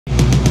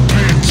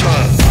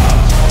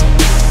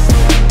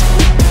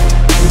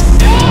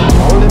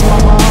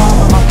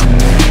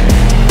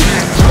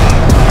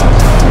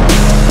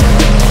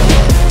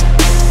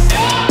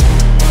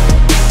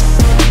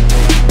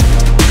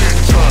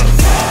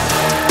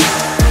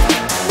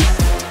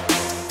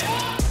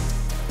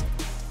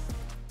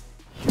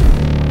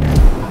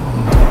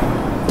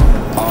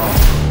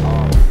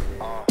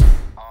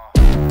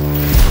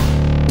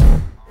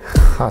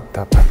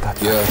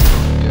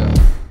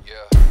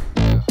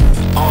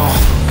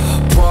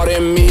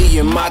me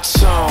and my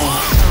tone.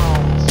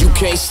 You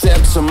can't step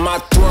to my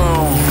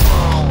throne.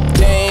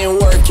 They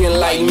ain't working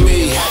like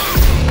me.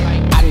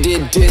 I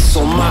did this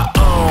on my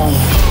own.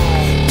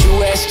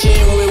 You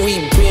asking where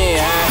we been,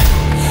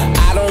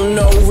 huh? I don't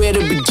know where to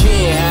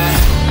begin,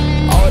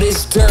 huh? All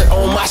this dirt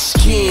on my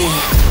skin.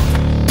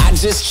 I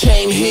just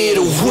came here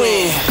to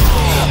win.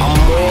 I'm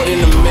more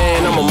than a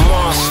man, I'm a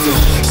monster.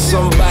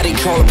 Somebody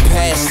call a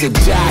pastor,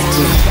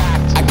 doctor.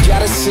 I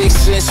got a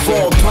sixth sense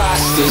for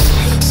imposters.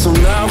 So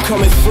now I'm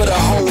coming for the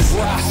whole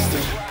roster.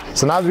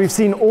 So now that we've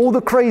seen all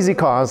the crazy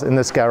cars in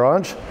this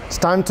garage, it's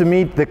time to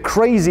meet the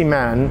crazy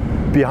man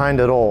behind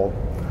it all.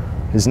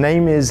 His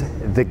name is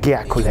the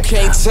GERCOLLECTOR.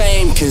 Can't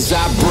tame, cause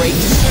I break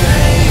the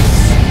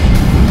chains.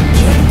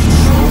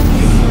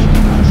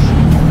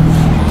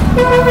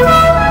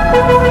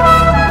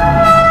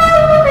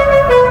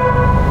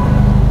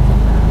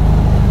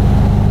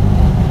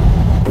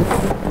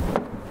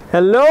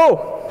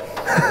 Hello!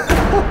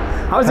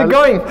 How's it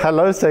going?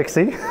 Hello,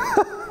 sexy.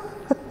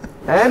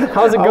 And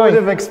how's it going? I would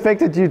have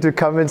expected you to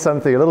come in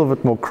something a little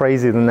bit more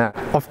crazy than that.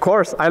 Of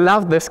course, I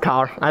love this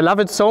car. I love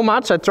it so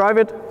much. I drive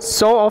it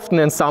so often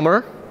in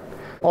summer.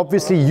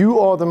 Obviously, you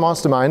are the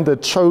mastermind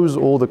that chose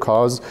all the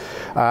cars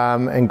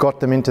and got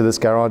them into this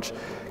garage.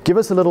 Give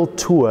us a little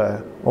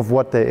tour of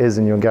what there is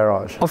in your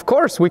garage. Of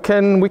course, we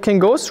can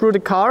go through the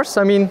cars.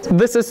 I mean,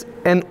 this is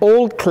an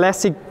old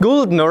classic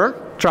Guldner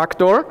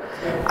tractor.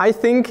 I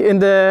think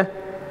in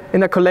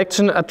a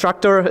collection, a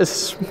tractor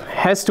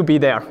has to be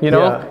there, you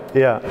know?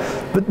 Yeah.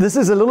 But this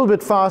is a little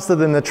bit faster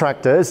than the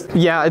tractors.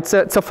 Yeah, it's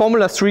a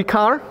Formula 3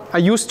 car. I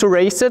used to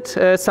race it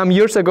some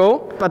years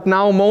ago, but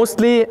now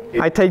mostly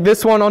I take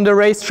this one on the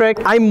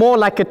racetrack. I'm more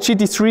like a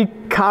GT3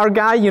 car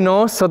guy, you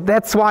know, so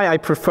that's why I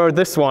prefer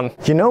this one.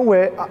 You know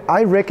where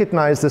I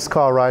recognize this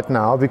car right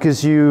now,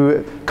 because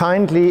you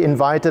kindly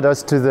invited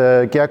us to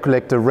the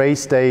GERCOLLECTOR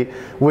race day,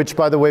 which,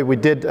 by the way, we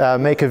did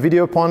make a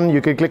video upon.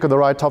 You can click on the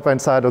right top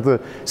hand side of the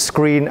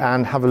screen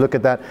and have a look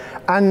at that.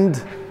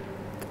 And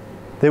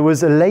there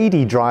was a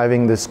lady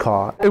driving this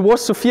car. It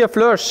was Sophia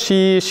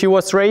Flörsch. She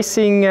was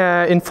racing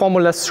in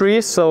Formula 3,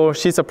 so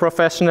she's a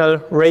professional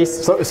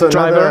race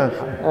driver.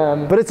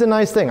 But it's a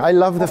nice thing. I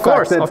love the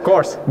fact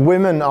that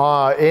women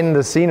are in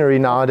the scenery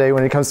nowadays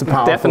when it comes to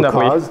powerful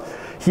cars.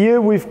 Here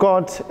we've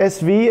got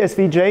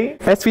SVJ.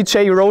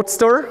 SVJ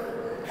Roadster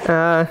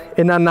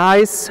in a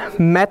nice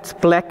matte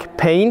black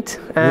paint.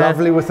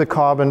 Lovely with the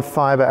carbon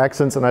fiber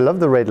accents, and I love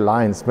the red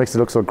lines. Makes it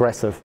look so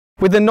aggressive.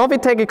 With the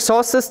Novitec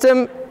exhaust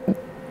system,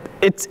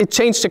 it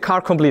changed the car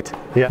complete.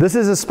 Yeah. This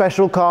is a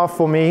special car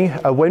for me.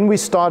 When we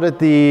started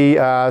the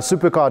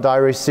Supercar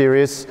Diaries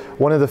series,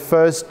 one of the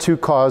first 2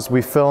 cars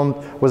we filmed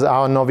was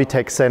our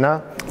Novitec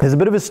Senna. There's a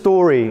bit of a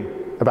story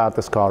about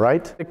this car,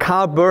 right? The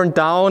car burned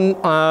down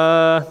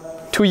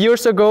 2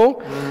 years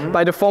ago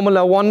by the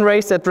Formula 1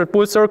 race at Red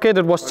Bull Circuit.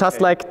 It was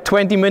just like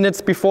 20 minutes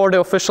before the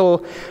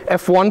official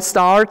F1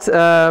 start.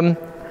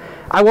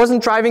 I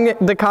wasn't driving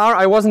the car,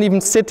 I wasn't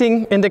even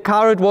sitting in the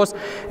car. It was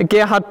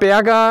Gerhard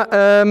Berger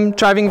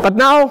driving, but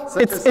now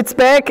it's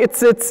back.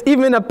 It's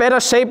even in a better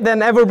shape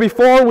than ever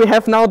before. We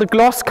have now the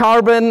gloss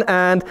carbon,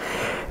 and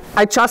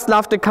I just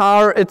love the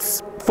car.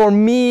 It's, for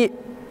me,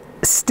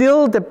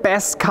 still the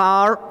best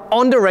car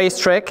on the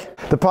racetrack.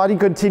 The party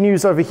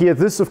continues over here.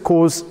 This, of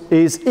course,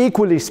 is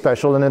equally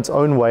special in its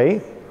own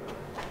way.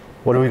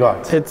 What do we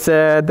got? It's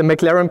the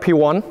McLaren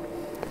P1.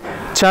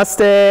 Just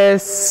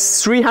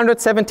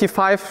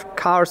 375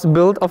 cars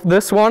built of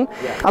this one.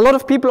 Yeah. A lot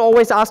of people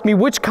always ask me,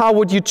 which car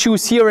would you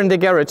choose here in the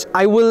garage?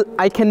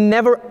 I can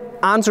never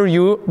answer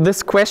you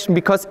this question,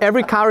 because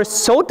every car is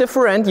so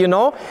different, you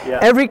know. Yeah.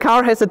 Every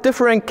car has a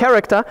different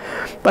character.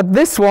 But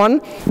this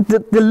one,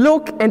 the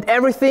look and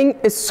everything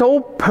is so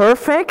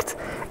perfect,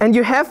 and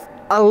you have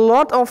a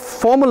lot of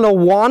Formula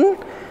 1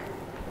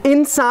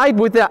 inside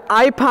with the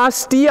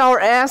I-Pass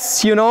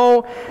DRS, you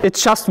know.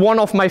 It's just one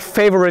of my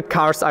favorite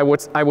cars, I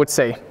would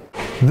say.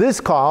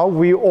 This car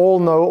we all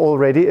know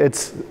already.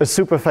 It's a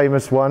super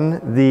famous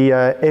one, the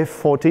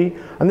F40,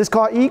 and this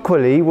car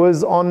equally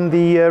was on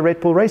the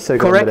Red Bull race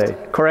circuit today.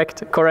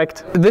 Correct.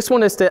 This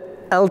one is the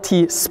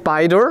LT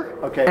Spider,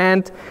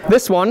 and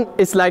this one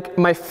is like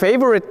my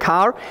favorite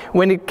car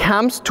when it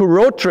comes to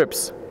road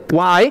trips.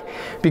 Why?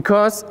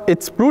 Because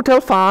it's brutal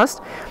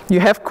fast, you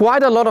have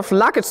quite a lot of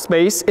luggage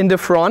space in the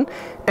front,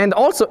 and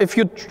also if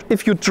you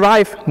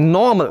drive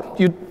normal,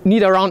 you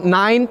need around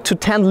 9 to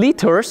 10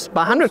 liters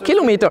per 100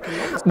 kilometers.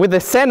 With the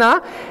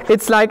Senna,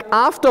 it's like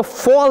after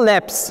 4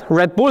 laps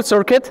Red Bull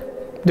circuit,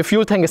 the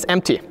fuel tank is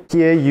empty.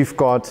 Here you've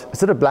got,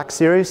 is it a Black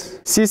Series?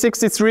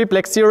 C63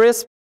 Black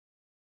Series.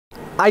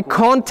 I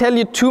can't tell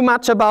you too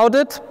much about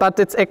it, but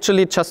it's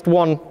actually just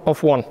one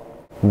of one.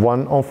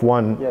 One of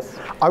one. Yes.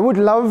 I would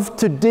love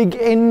to dig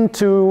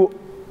into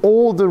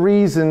all the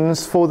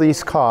reasons for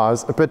these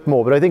cars a bit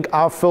more, but I think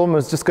our film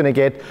is just going to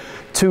get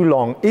too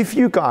long. If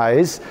you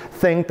guys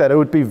think that it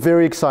would be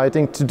very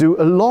exciting to do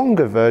a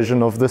longer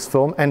version of this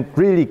film and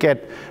really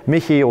get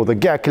Michi or the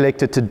Gear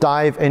Collector to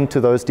dive into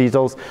those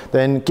details,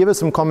 then give us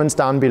some comments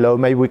down below.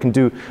 Maybe we can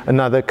do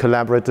another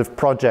collaborative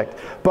project.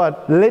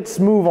 But let's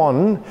move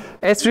on.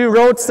 SV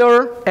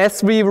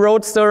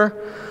Roadster,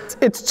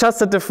 it's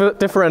just a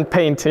different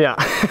paint, yeah.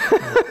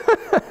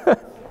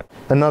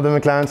 Another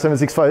McLaren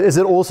 765. Is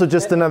it also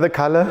just another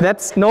color?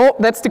 That's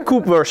the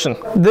coupe version.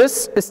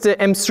 This is the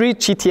M3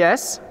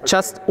 GTS,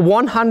 just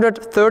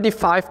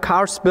 135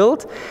 cars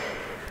built,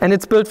 and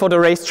it's built for the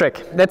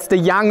racetrack. That's the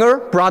younger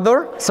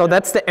brother, so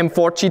that's the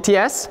M4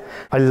 GTS.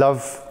 I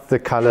love the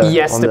color.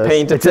 Yes, on the this.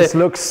 paint. It just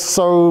looks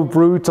so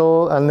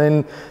brutal, and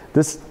then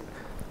this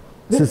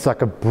is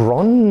like a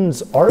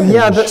bronze orange.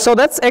 Yeah, so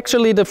that's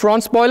actually the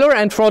front spoiler,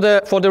 and for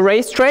the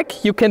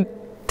racetrack, you can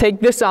take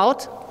this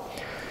out.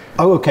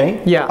 Oh, okay.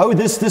 Yeah. Oh,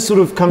 this sort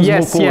of comes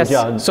more forward. Yes.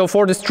 Yeah. So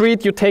for the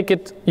street, you take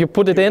it, you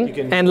put it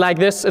in, and like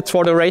this, it's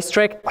for the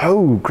racetrack.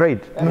 Oh,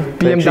 great.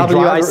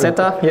 BMW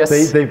Isetta,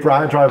 yes. They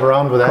drive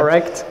around with that.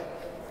 Correct.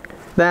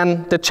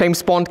 Then the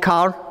James Bond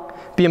car,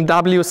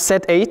 BMW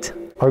Z8.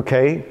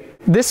 Okay.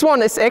 This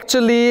one is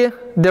actually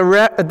the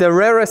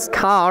rarest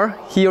car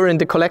here in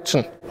the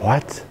collection.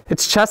 What?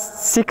 It's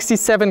just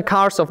 67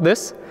 cars of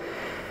this,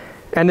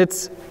 and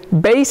it's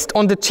based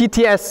on the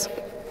GTS.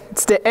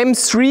 It's the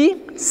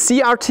M3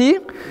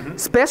 CRT,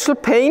 special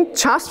paint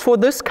just for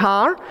this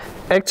car.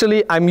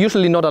 Actually, I'm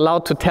usually not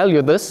allowed to tell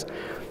you this,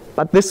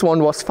 but this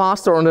one was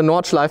faster on the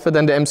Nordschleife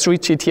than the M3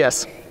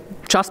 GTS.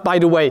 Just by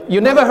the way,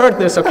 you never heard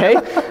this, okay?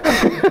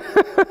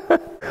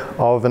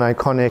 Of an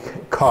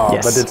iconic car,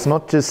 yes. But it's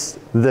not just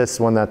this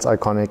one that's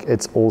iconic,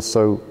 it's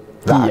also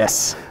that.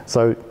 Yes.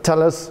 So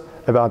tell us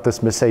about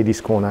this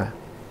Mercedes corner.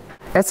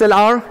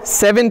 SLR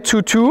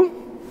 722,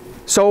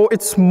 so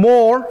it's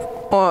more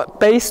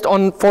based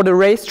on for the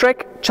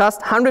racetrack,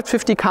 just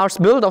 150 cars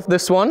built of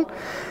this one.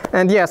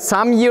 And yeah,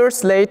 some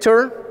years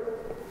later,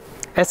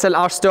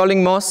 SLR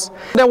Sterling Moss.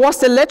 There was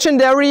the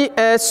legendary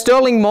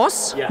Sterling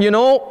Moss, you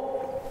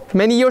know,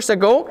 many years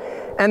ago.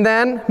 And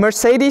then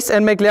Mercedes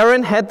and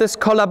McLaren had this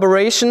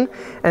collaboration,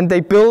 and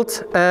they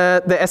built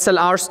the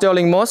SLR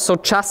Sterling Moss. So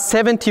just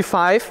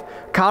 75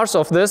 cars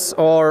of this,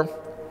 or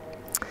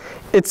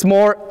it's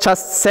more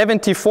just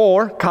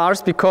 74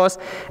 cars, because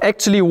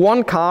actually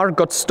one car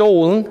got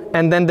stolen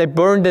and then they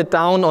burned it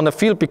down on the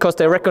field because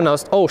they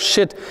recognized, oh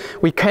shit,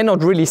 we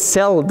cannot really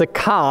sell the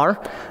car.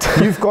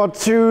 You've got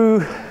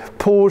two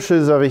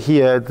Porsches over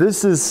here.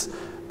 This is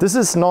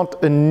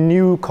not a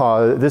new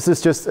car, this is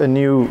just a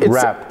new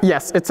wrap.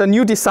 Yes, it's a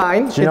new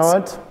design. Do you know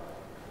what?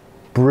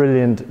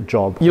 Brilliant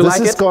job. You this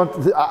like has it?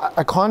 got,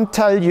 I can't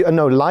tell you,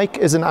 no, like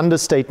is an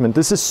understatement.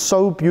 This is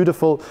so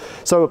beautiful.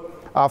 So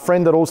our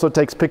friend that also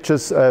takes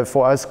pictures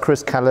for us,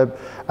 Chris Caleb,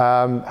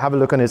 have a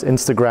look on his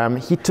Instagram.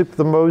 He took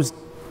the most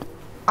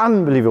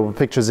unbelievable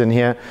pictures in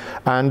here,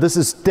 and this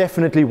is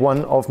definitely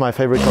one of my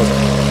favorite cars.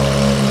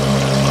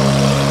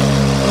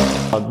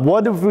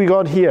 What have we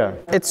got here?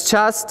 It's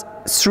just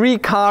 3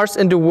 cars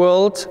in the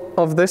world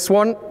of this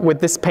one with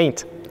this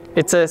paint.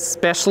 It's a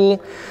special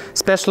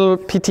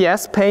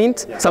PTS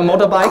paint, some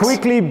motorbikes.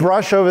 Quickly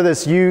brush over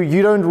this.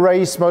 You don't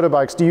race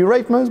motorbikes. Do you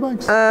race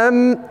motorbikes?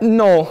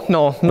 No,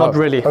 not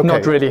really, okay.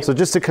 not really. So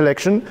just a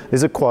collection.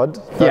 There's a quad.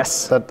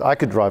 Yes. That I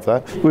could drive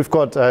that. We've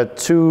got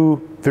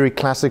 2 very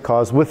classic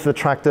cars with the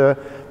tractor,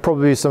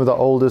 probably some of the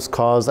oldest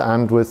cars,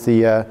 and with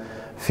the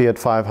Fiat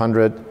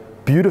 500.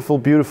 Beautiful,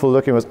 beautiful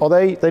looking ones. Are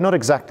they're not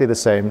exactly the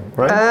same,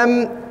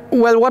 right?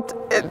 Well,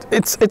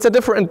 it's a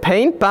different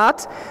paint,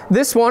 but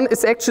this one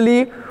is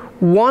actually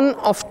one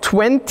of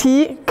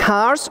 20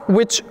 cars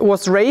which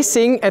was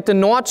racing at the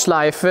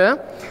Nordschleife.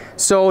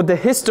 So the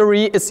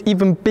history is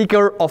even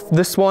bigger of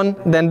this one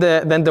than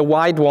the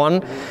white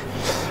one.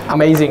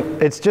 Amazing.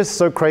 It's just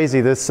so crazy,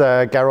 this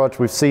garage.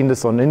 We've seen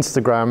this on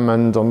Instagram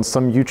and on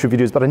some YouTube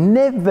videos, but I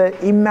never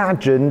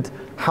imagined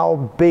how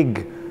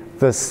big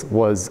this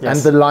was.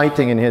 Yes. And the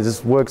lighting in here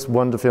just works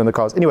wonderfully on the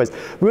cars. Anyways,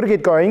 we're going to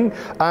get going.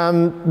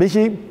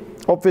 Michi,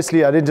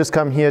 obviously I didn't just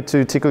come here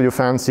to tickle your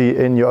fancy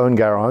in your own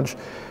garage.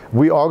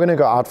 We are going to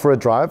go out for a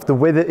drive. The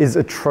weather is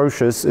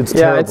atrocious. It's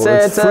terrible.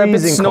 It's freezing, a bit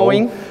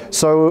snowing. Cold.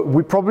 So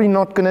we're probably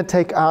not going to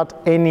take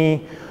out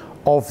any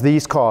of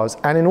these cars.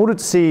 And in order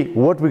to see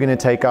what we're going to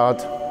take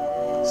out,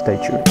 stay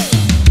tuned.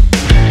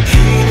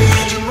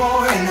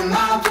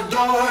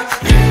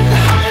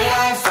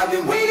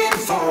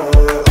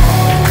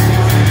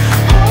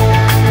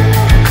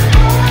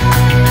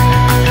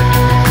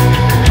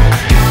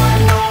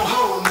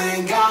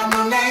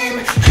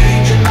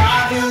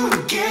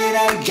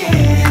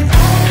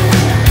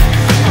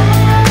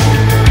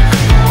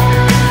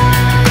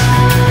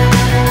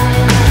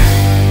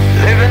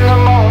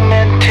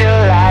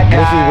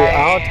 We're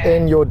out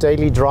in your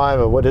daily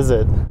driver. What is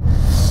it?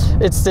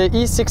 It's the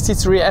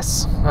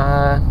E63s,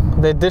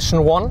 the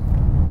edition 1.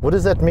 What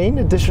does that mean,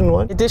 edition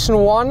 1? Edition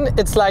 1,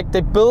 it's like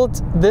they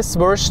built this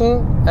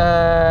version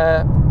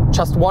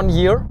just 1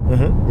 year.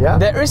 Yeah.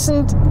 There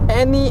isn't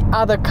any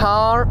other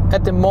car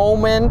at the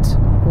moment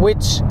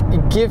which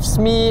gives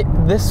me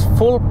this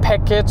full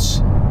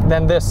package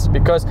than this,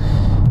 because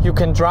you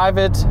can drive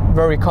it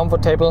very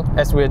comfortable,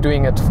 as we're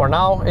doing it for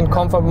now in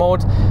comfort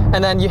mode,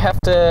 and then you have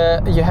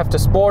the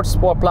sport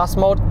plus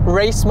mode,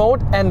 race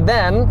mode, and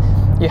then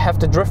you have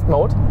the drift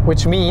mode,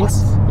 which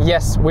means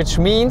which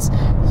means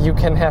you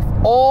can have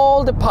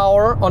all the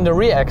power on the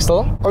rear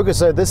axle. Okay,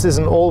 so this is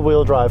an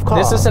all-wheel drive car.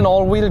 This is an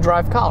all-wheel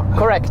drive car,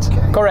 correct.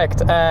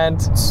 Correct.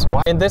 And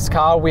in this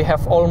car we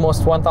have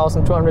almost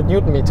 1,200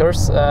 Newton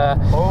meters.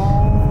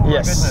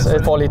 Yes,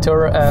 4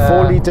 liter.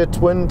 4 liter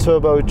twin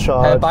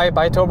turbocharged.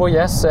 Bi-turbo,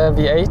 yes,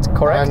 V8,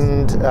 correct.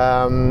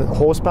 And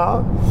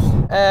horsepower?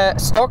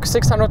 Stock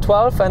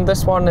 612, and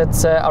this one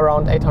it's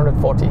around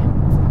 840.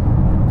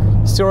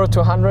 0 to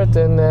 100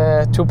 in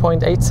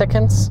 2.8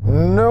 seconds.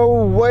 No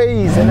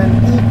ways, in an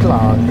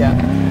E-Class. Yeah.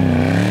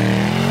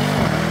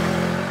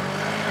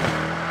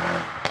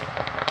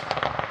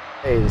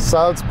 Hey,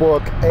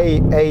 Salzburg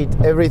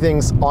A8,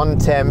 everything's on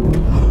temp.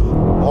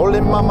 Holy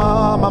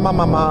mama, mama,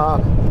 mama.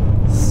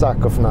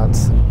 Sack of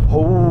nuts.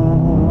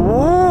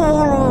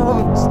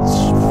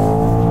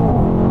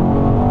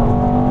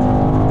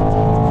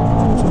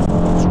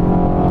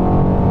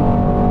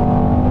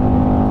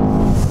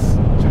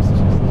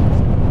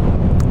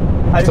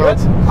 Are you good?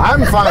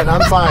 I'm fine,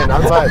 I'm fine,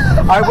 I'm fine.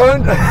 I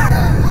won't...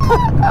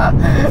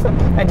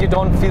 And you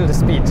don't feel the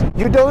speed.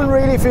 You don't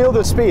really feel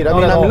the speed. I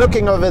mean, I'm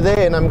looking over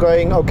there and I'm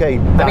going, okay,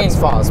 that's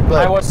fast.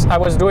 But I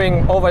was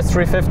doing over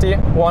 350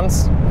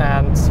 once,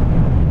 and...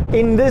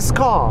 In this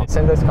car? It's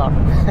in this car.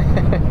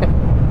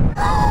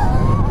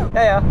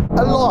 Yeah.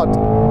 A lot.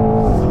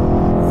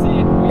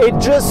 See, it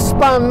just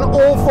spun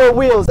all 4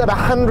 wheels at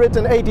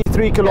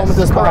 183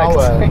 kilometers per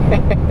hour.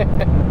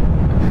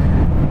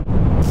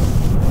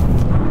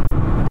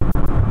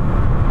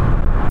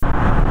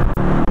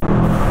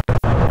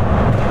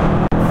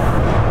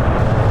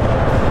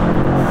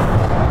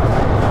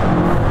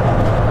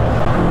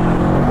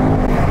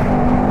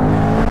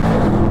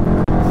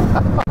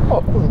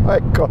 Oh my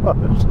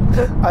gosh,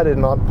 I did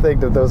not think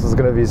that this was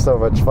going to be so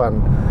much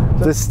fun.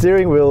 The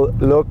steering wheel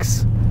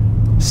looks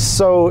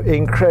so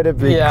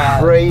incredibly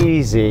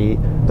crazy.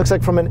 Looks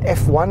like from an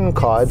F1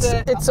 car.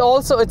 It's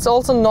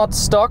also not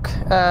stock.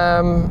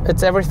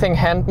 It's everything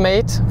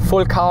handmade,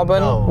 full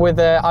carbon with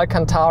the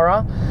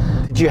Alcantara.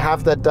 Did you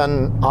have that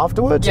done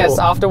afterwards? Yes,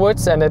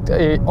 afterwards, and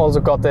it also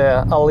got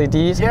the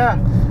LEDs. Yeah,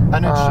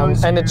 and it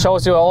shows it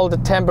shows you all the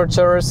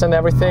temperatures and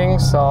everything.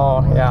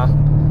 So yeah.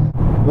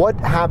 What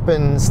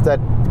happens that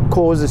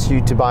causes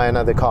you to buy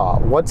another car?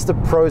 What's the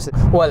process?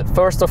 Well,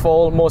 first of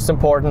all, most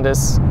important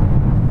is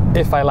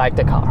if I like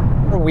the car.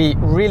 We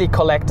really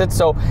collect it,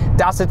 so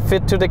does it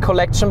fit to the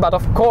collection? But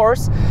of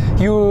course,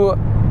 you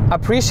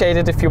appreciate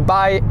it if you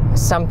buy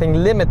something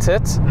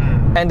limited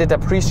and it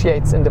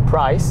appreciates in the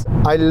price.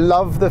 I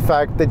love the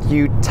fact that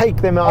you take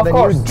them out and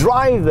you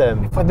drive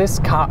them. For this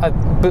car,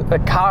 a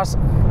car's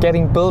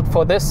getting built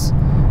for this,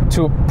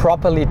 to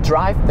properly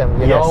drive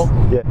them, you know?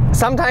 Yeah.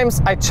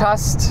 Sometimes I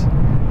just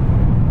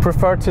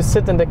prefer to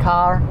sit in the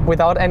car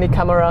without any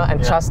camera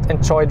and just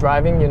enjoy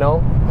driving, you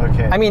know?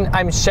 Okay. I mean,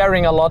 I'm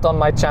sharing a lot on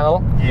my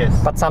channel,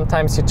 but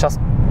sometimes you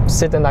just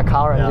sit in a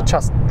car and you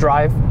just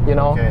drive, you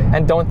know,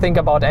 and don't think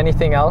about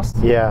anything else.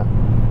 Yeah.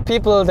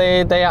 People,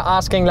 they are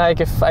asking like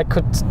if I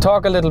could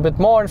talk a little bit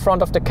more in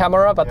front of the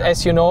camera, but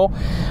as you know,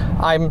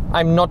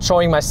 I'm not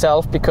showing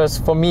myself, because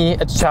for me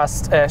it's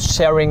just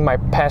sharing my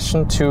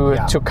passion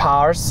to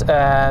cars,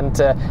 and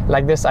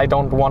like this I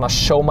don't want to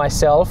show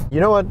myself.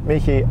 You know what,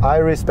 Michi, I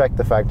respect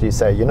the fact you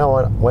say, you know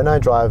what, when I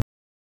drive